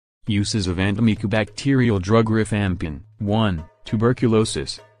Uses of antimycobacterial drug rifampicin. 1.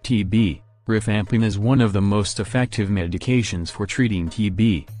 Tuberculosis, TB. Rifampicin is one of the most effective medications for treating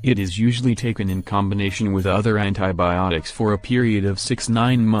TB. It is usually taken in combination with other antibiotics for a period of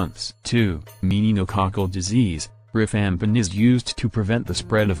 6-9 months. 2. Meningococcal disease. Rifampicin is used to prevent the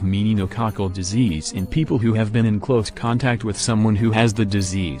spread of meningococcal disease in people who have been in close contact with someone who has the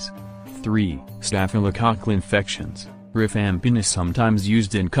disease. 3. Staphylococcal infections. Rifampicin is sometimes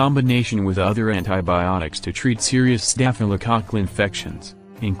used in combination with other antibiotics to treat serious staphylococcal infections,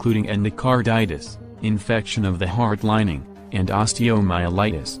 including endocarditis, infection of the heart lining, and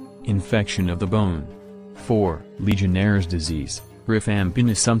osteomyelitis, infection of the bone. 4. Legionnaire's disease.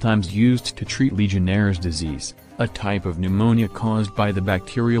 Rifampicin is sometimes used to treat Legionnaire's disease, a type of pneumonia caused by the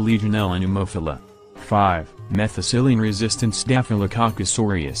bacteria Legionella pneumophila. 5. Methicillin-resistant Staphylococcus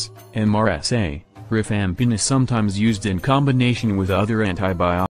aureus, MRSA. Rifampicin is sometimes used in combination with other antibiotics